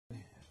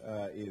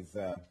is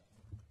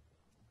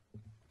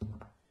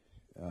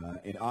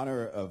in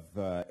honor of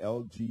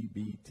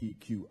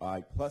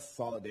LGBTQI plus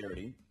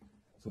solidarity.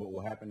 So what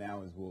will happen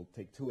now is we'll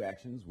take two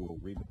actions. We'll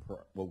read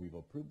we've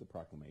approved the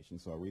proclamation,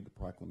 so I'll read the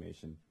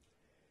proclamation,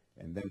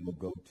 and then we'll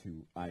go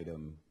to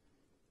item,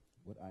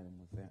 what item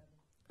was that?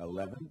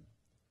 11,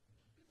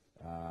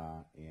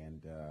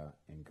 and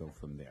go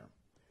from there.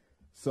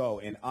 So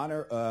in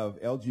honor of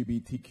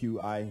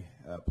LGBTQI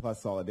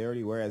plus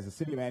solidarity, whereas the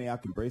City of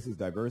Antioch embraces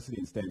diversity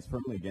and stands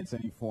firmly against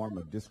any form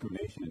of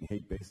discrimination and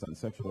hate based on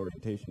sexual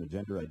orientation or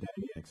gender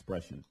identity and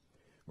expression.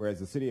 Whereas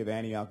the City of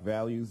Antioch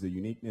values the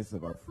uniqueness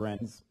of our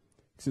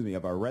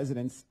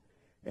residents,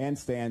 and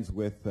stands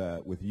with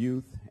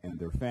youth and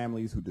their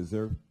families who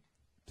deserve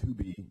to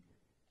be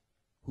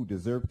who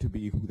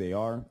they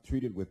are,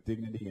 treated with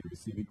dignity and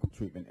receive equal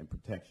treatment and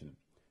protection.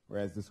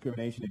 Whereas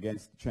discrimination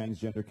against the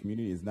transgender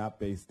community is not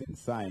based in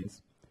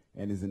science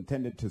and is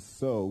intended to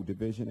sow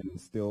division and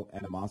instill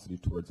animosity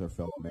towards our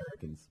fellow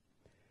Americans.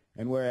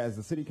 And whereas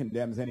the city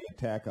condemns any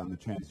attack on the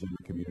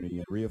transgender community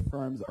and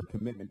reaffirms our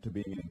commitment to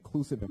being an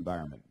inclusive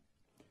environment.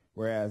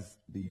 Whereas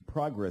the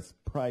Progress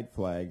Pride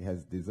flag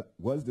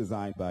was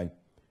designed by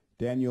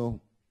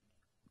Daniel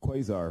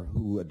Quasar,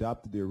 who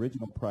adopted the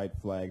original Pride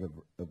flag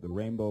of the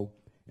rainbow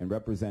and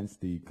represents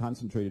the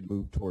concentrated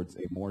move towards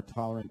a more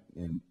tolerant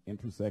and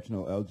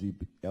intersectional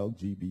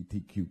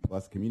LGBTQ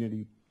plus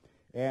community.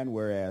 And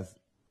whereas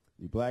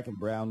the black and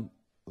brown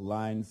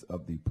lines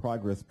of the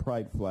Progress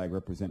Pride flag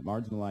represent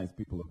marginalized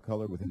people of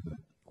color within the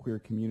queer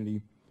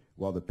community,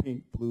 while the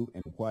pink, blue,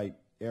 and white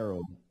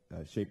arrow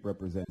shape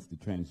represents the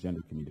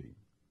transgender community.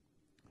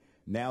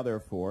 Now,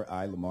 therefore,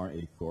 I, Lamar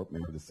A. Thorpe,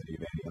 Mayor of the City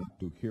of Antioch,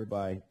 do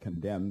hereby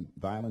condemn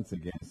violence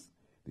against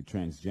the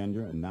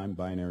transgender and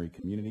non-binary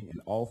community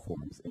in all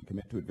forms and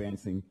commit to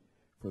advancing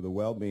for the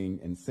well-being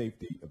and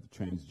safety of the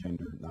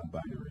transgender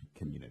non-binary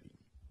community.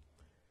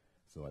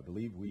 So I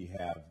believe we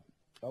have,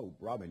 oh,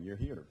 Robyn, you're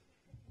here.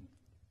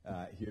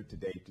 Here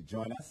today to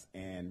join us,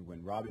 and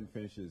when Robyn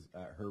finishes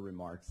her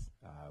remarks,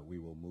 we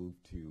will move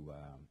to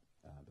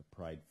the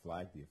Pride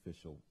flag, the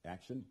official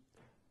action,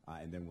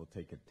 and then we'll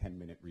take a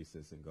 10-minute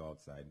recess and go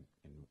outside,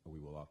 and we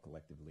will all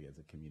collectively as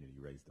a community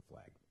raise the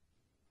flag.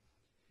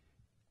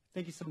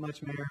 Thank you so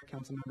much, Mayor,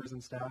 council members,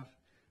 and staff.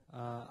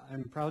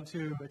 I'm proud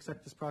to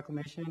accept this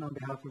proclamation on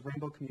behalf of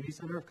Rainbow Community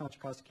Center of Contra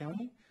Costa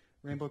County.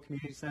 Rainbow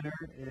Community Center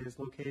is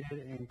located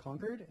in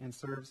Concord and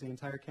serves the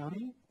entire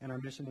county, and our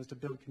mission is to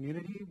build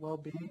community,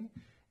 well-being,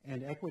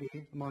 and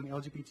equity among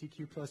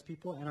LGBTQ plus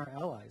people and our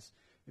allies.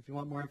 If you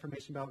want more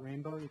information about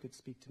Rainbow, you could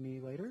speak to me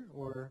later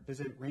or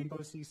visit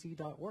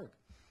rainbowcc.org.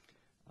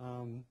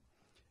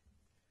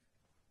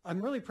 I'm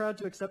really proud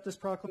to accept this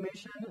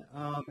proclamation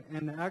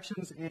and the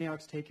actions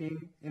Antioch's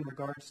taking in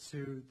regards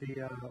to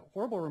the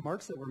horrible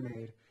remarks that were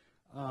made.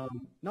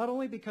 Not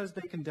only because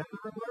they condemn the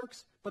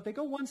remarks, but they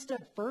go one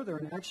step further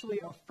and actually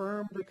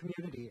affirm the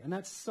community. And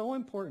that's so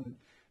important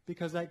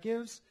because that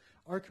gives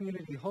our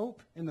community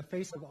hope in the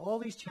face of all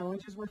these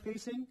challenges we're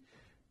facing.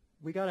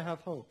 We got to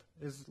have hope.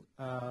 As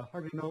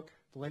Harvey Milk,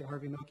 the late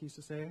Harvey Milk used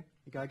to say,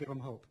 you got to give them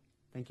hope.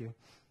 Thank you.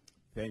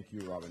 Thank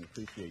you, Robyn.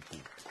 Appreciate you.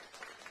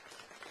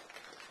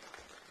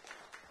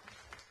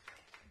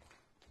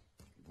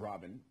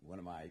 Robyn, one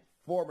of my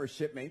former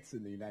shipmates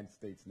in the United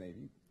States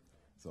Navy,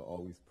 so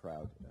always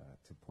proud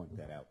to point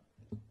that out.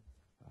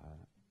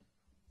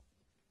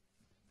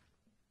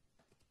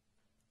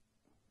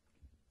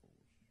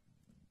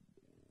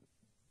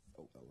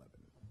 11.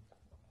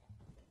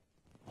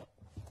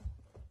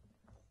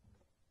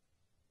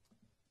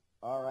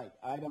 All right,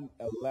 item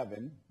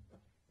 11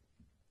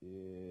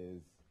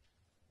 is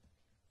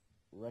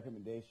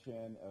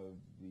recommendation of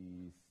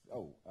the,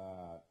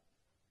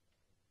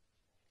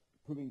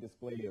 approving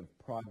display of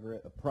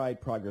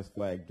Pride Progress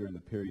flag during the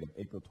period of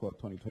April 12,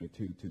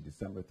 2022 to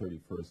December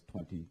 31st,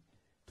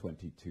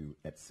 2022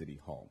 at City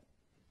Hall.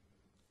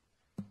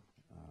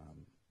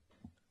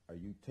 Are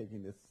you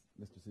taking this,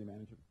 Mr. City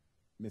Manager?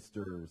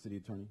 Mr. City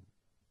Attorney?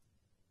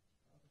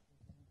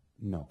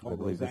 No, I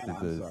believe this is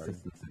the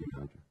Assistant City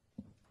Manager.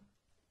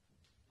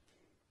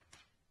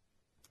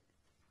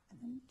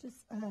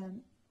 Just,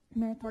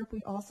 Mayor Thorpe,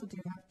 we also do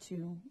have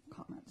two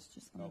comments.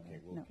 Just okay,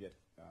 we'll get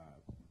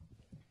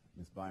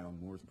Ms. Byron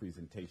Moore's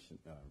presentation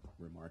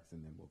remarks,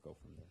 and then we'll go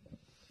from there.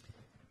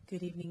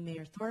 Good evening,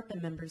 Mayor Thorpe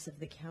and members of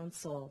the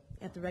council.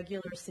 At the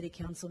regular city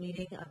council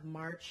meeting of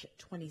March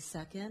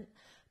 22nd,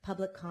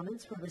 public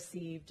comments were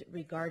received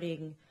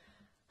regarding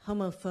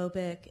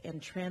homophobic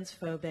and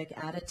transphobic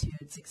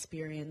attitudes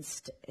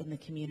experienced in the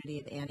community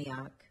of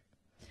Antioch.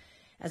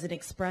 As an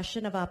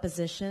expression of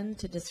opposition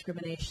to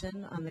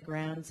discrimination on the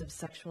grounds of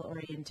sexual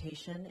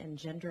orientation and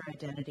gender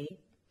identity,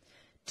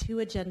 2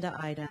 agenda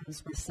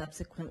items were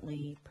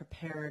subsequently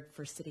prepared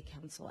for City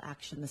Council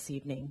action this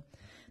evening.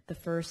 The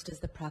first is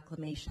the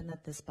proclamation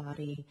that this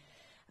body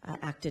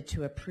acted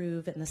to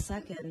approve, and the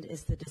second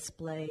is the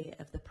display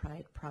of the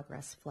Pride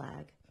Progress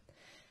flag.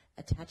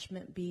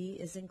 Attachment B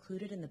is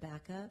included in the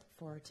backup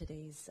for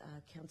today's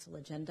council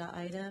agenda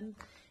item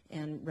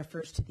and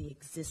refers to the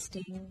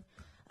existing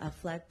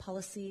flag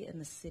policy in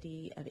the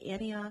city of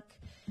Antioch.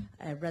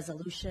 A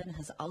resolution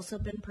has also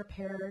been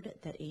prepared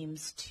that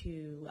aims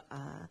to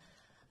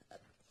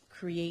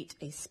create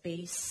a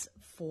space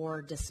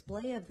for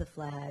display of the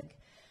flag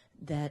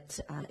that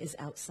is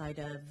outside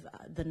of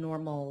the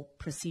normal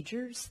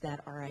procedures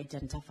that are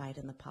identified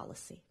in the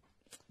policy.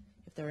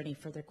 If there are any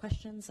further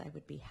questions, I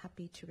would be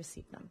happy to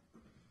receive them.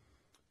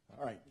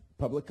 All right,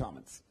 public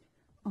comments.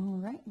 All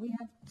right, we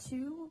have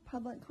 2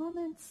 public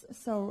comments.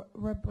 So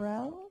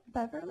Robrell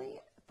Beverly,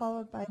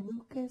 followed by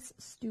Lucas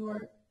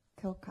Stewart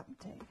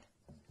Kilcante.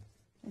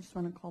 I just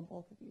want to call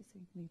both of you so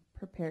you can be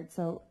prepared.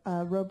 So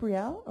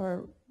Robrell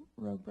or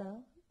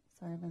Robrell?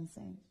 Sorry if I'm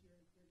saying.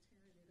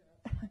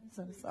 I'm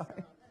so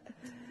sorry.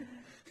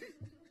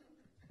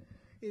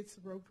 It's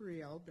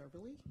Robrielle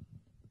Beverly.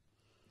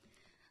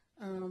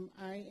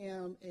 I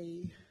am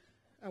a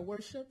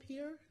worship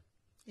here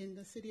in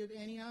the city of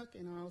Antioch,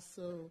 and I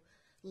also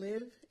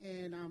live,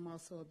 and I'm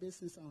also a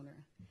business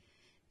owner.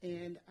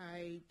 And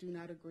I do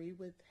not agree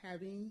with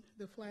having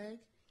the flag.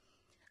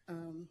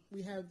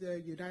 We have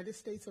the United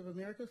States of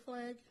America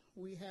flag,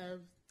 we have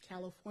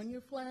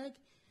California flag,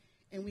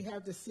 and we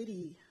have the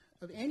city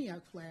of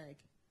Antioch flag.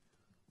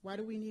 Why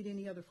do we need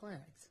any other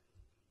flags?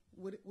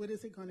 What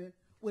is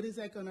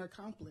that going to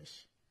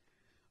accomplish?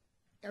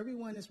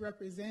 Everyone is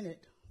represented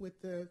with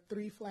the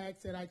 3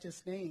 flags that I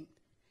just named.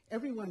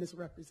 Everyone is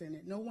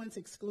represented. No one's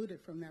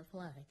excluded from that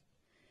flag.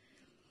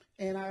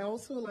 And I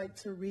also like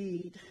to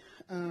read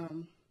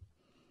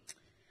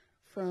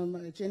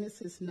from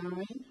Genesis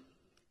 9.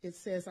 It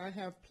says, I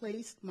have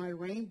placed my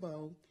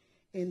rainbow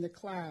in the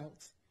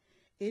clouds.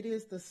 It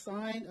is the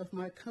sign of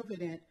my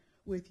covenant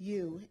with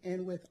you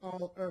and with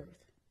all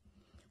earth.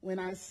 When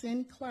I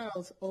send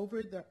clouds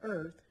over the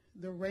earth,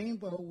 the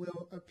rainbow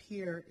will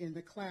appear in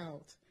the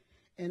clouds,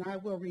 and I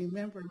will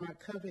remember my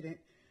covenant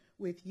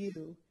with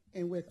you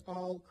and with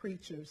all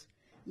creatures.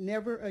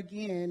 Never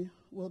again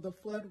will the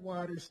flood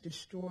waters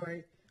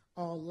destroy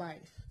all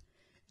life.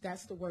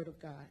 That's the word of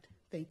God.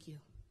 Thank you.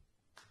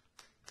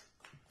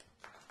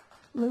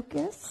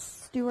 Lucas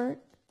Stewart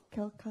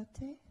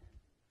Kilcate.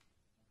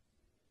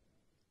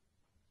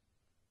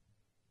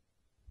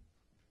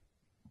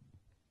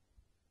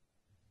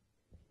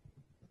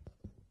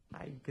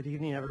 Hi, good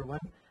evening, everyone.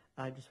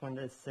 I just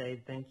wanted to say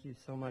thank you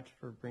so much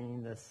for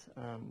bringing this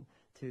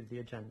to the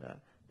agenda,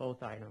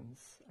 both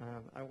items.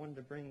 I wanted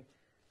to bring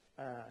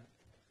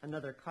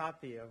another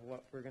copy of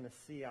what we're going to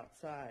see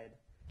outside.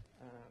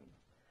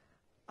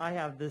 I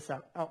have this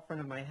out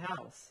front of my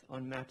house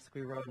on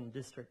Maxwell Road in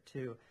District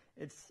 2.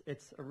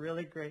 It's a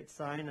really great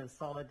sign of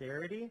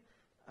solidarity.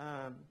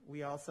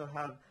 We also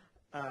have,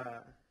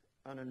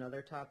 on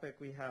another topic,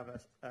 we have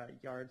a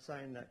yard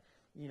sign that,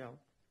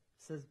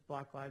 says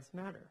Black Lives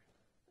Matter.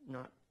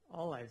 Not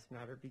all lives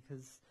matter,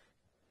 because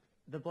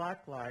the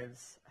Black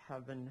lives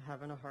have been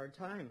having a hard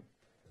time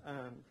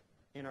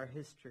in our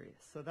history.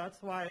 So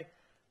that's why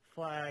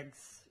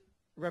flags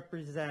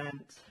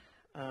represent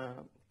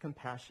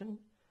compassion,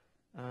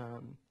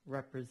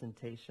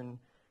 representation,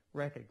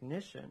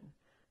 recognition,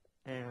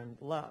 and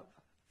love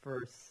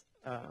for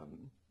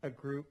a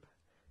group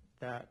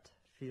that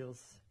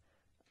feels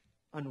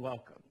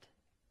unwelcomed.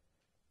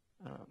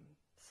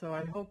 So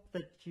I hope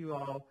that you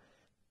all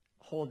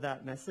hold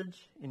that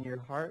message in your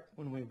heart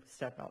when we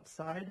step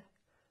outside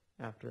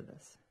after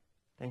this.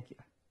 Thank you.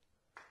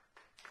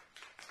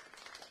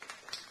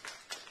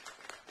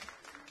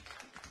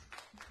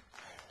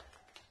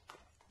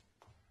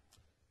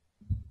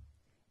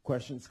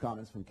 Questions,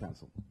 comments from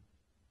council?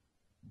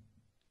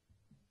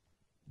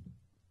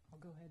 I'll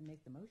go ahead and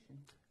make the motion.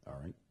 All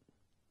right.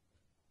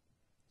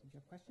 Did you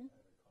have a question?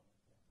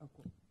 Oh,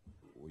 cool.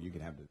 Well,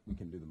 we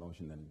can do the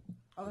motion then.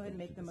 I'll go ahead and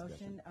make the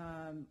motion.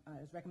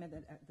 It's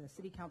recommended that the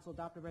City Council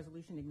adopt a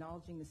resolution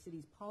acknowledging the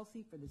city's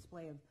policy for the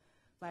display of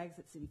flags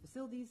at city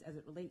facilities as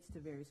it relates to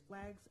various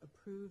flags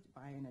approved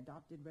by an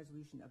adopted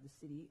resolution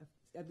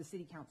of the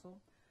City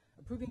Council,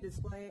 approving the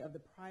display of the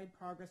Pride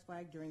Progress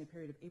flag during the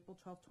period of April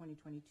 12,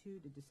 2022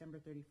 to December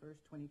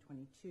 31st,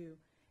 2022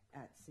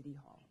 at City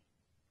Hall.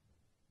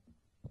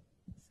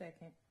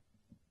 Second.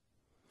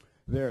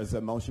 There is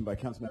a motion by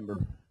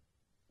Councilmember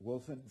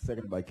Wilson,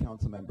 seconded by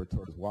Councilmember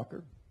Torres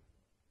Walker.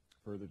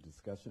 Further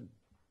discussion?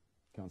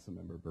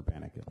 Councilmember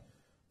Burbanica.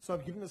 So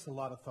I've given this a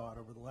lot of thought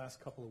over the last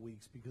couple of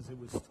weeks because it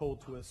was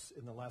told to us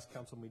in the last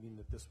council meeting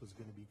that this was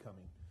going to be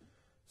coming.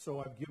 So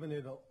I've given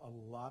it a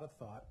lot of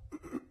thought,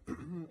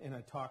 and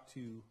I talked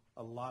to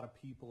a lot of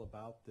people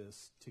about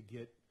this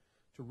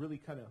to really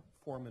kind of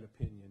form an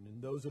opinion.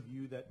 And those of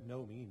you that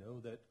know me know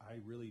that I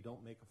really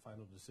don't make a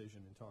final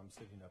decision until I'm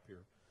sitting up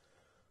here.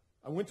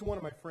 I went to one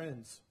of my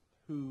friends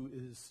who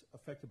is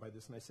affected by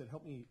this, and I said,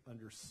 help me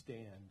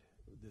understand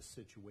this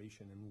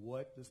situation. And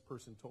what this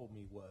person told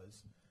me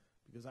was,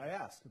 because I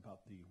asked about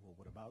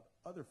what about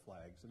other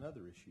flags and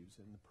other issues?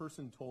 And the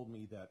person told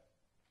me that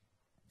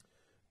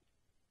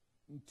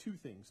two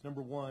things.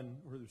 Number one,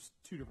 or there's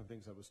two different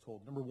things I was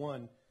told. Number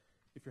one,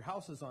 if your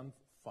house is on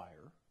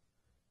fire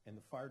and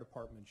the fire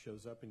department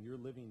shows up and you're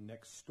living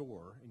next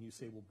door and you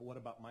say, well, what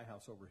about my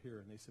house over here?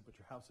 And they say, but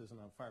your house isn't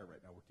on fire right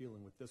now. We're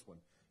dealing with this one.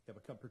 You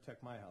have to come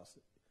protect my house.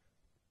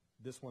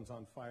 This one's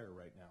on fire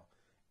right now.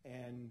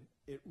 And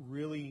it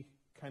really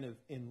kind of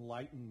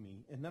enlightened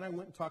me. And then I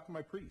went and talked to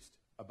my priest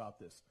about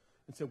this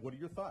and said, what are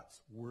your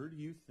thoughts? Where do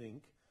you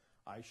think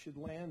I should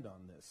land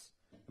on this?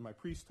 And my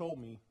priest told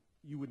me,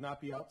 you would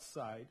not be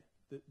outside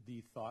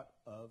the thought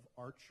of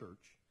our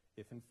church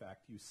if, in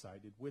fact, you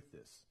sided with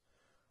this.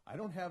 I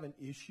don't have an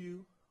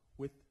issue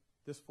with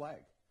this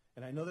flag.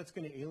 And I know that's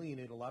going to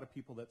alienate a lot of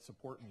people that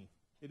support me.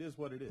 It is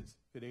what it is.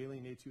 If it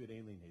alienates you, it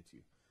alienates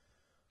you.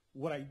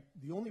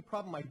 The only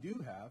problem I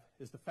do have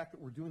is the fact that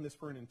we're doing this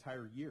for an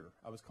entire year.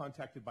 I was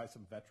contacted by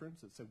some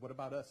veterans that said, what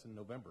about us in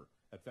November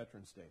at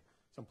Veterans Day?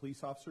 Some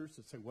police officers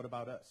that say, what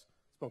about us?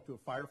 Spoke to a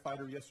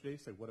firefighter yesterday,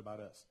 said, what about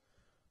us?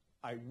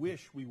 I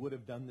wish we would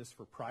have done this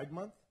for Pride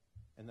Month,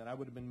 and then I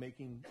would have been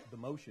making the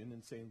motion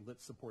and saying,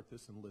 let's support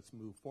this and let's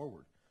move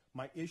forward.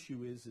 My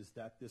issue is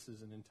that this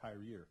is an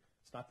entire year.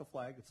 It's not the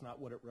flag. It's not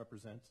what it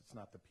represents. It's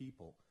not the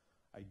people.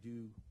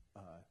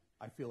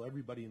 I feel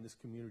everybody in this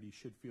community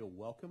should feel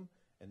welcome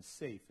and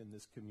safe in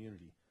this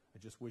community. I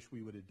just wish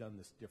we would have done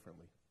this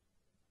differently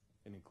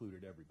and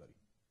included everybody.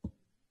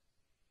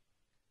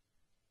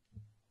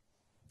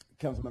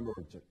 Councilmember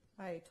Richard.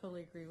 I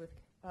totally agree with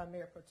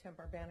Mayor Pro Tem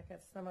Barbanica.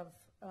 Some of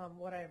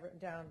what I've written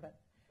down, but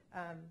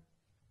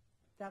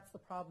that's the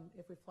problem.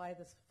 If we fly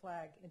this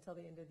flag until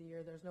the end of the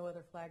year, there's no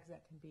other flags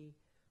that can be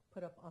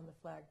put up on the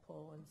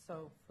flagpole. And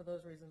so for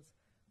those reasons,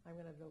 I'm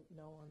going to vote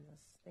no on this.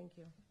 Thank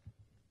you.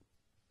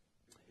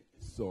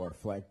 So our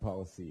flag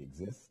policy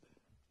exists,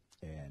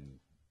 and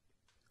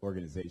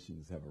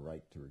organizations have a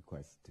right to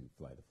request to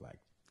fly the flag.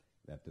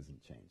 That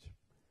doesn't change.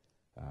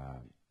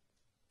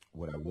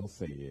 What I will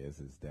say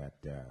is that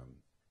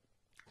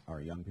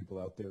our young people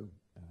out there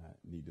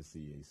need to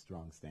see a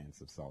strong stance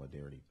of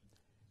solidarity,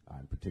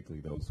 and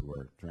particularly those who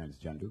are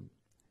transgender,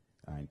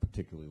 and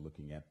particularly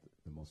looking at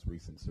the most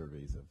recent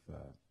surveys of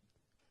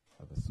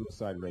the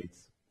suicide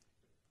rates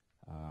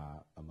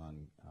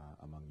among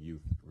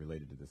youth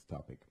related to this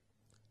topic.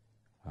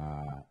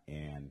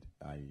 And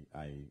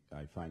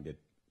I find it,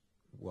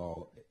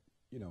 well,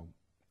 you know,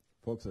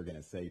 folks are going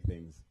to say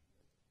things,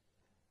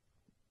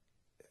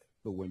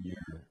 but when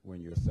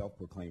you're a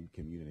self-proclaimed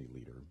community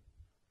leader,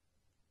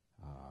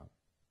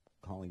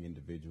 calling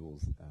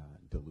individuals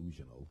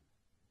delusional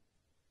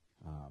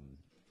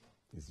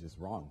is just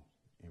wrong,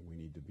 and we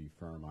need to be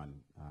firm on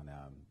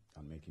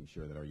making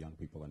sure that our young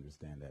people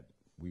understand that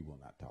we will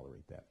not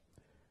tolerate that.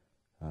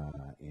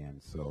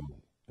 And so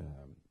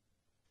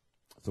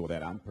with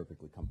that, I'm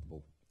perfectly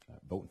comfortable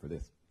voting for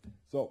this.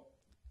 So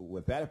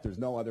with that, if there's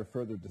no other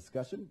further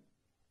discussion,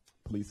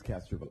 please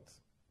cast your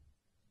votes.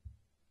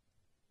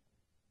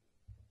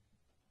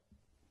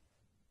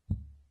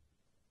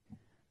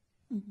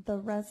 The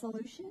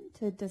resolution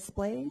to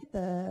display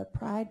the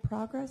Pride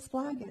Progress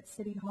flag at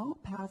City Hall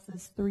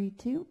passes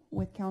 3-2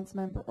 with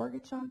Councilmember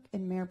Orgichuk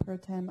and Mayor Pro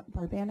Tem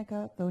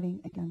Barbanica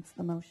voting against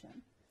the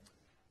motion.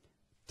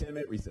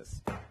 10-minute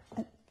recess.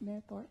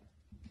 Mayor Thorpe.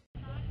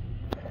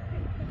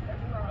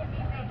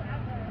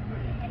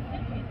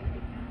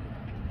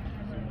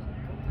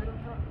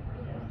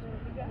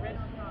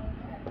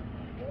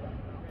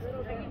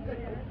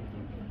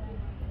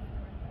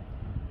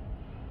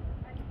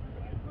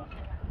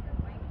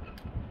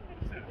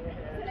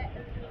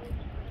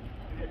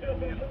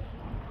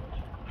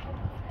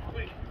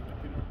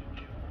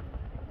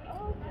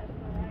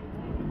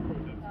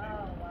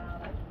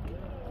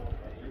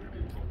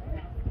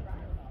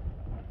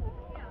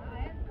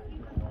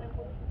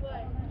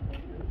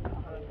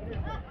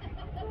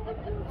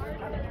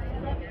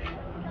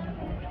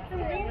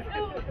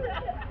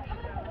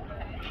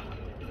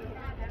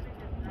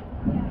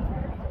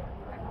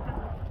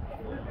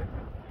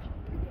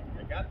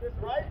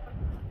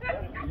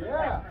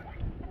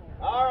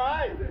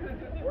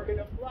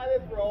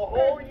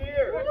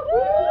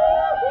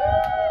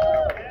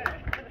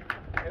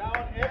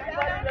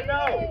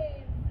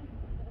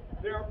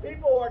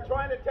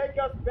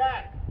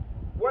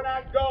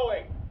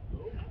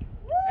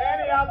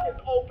 Antioch is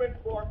open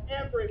for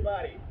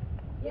everybody.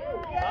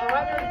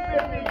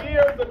 150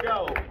 years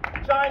ago,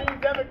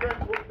 Chinese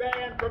immigrants were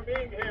banned from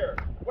being here.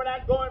 We're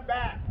not going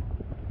back.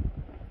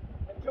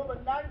 Until the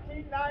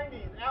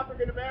 1990s,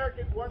 African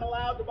Americans weren't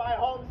allowed to buy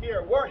homes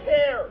here. We're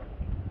here.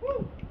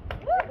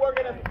 We're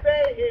going to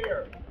stay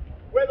here.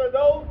 Whether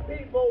those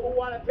people who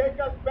want to take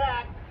us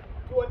back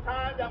to a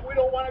time that we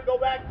don't want to go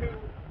back to,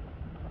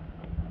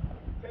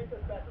 take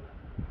us back.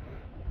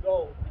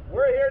 So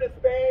we're here to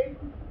stay.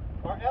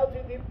 Our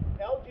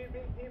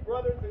LGBT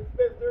brothers and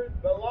sisters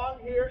belong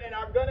here and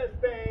are going to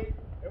stay,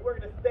 and we're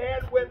going to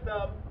stand with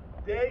them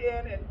day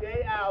in and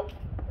day out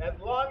as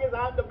long as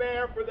I'm the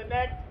mayor for the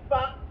next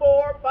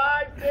 4,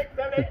 5, 6,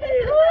 7, 8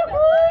 years.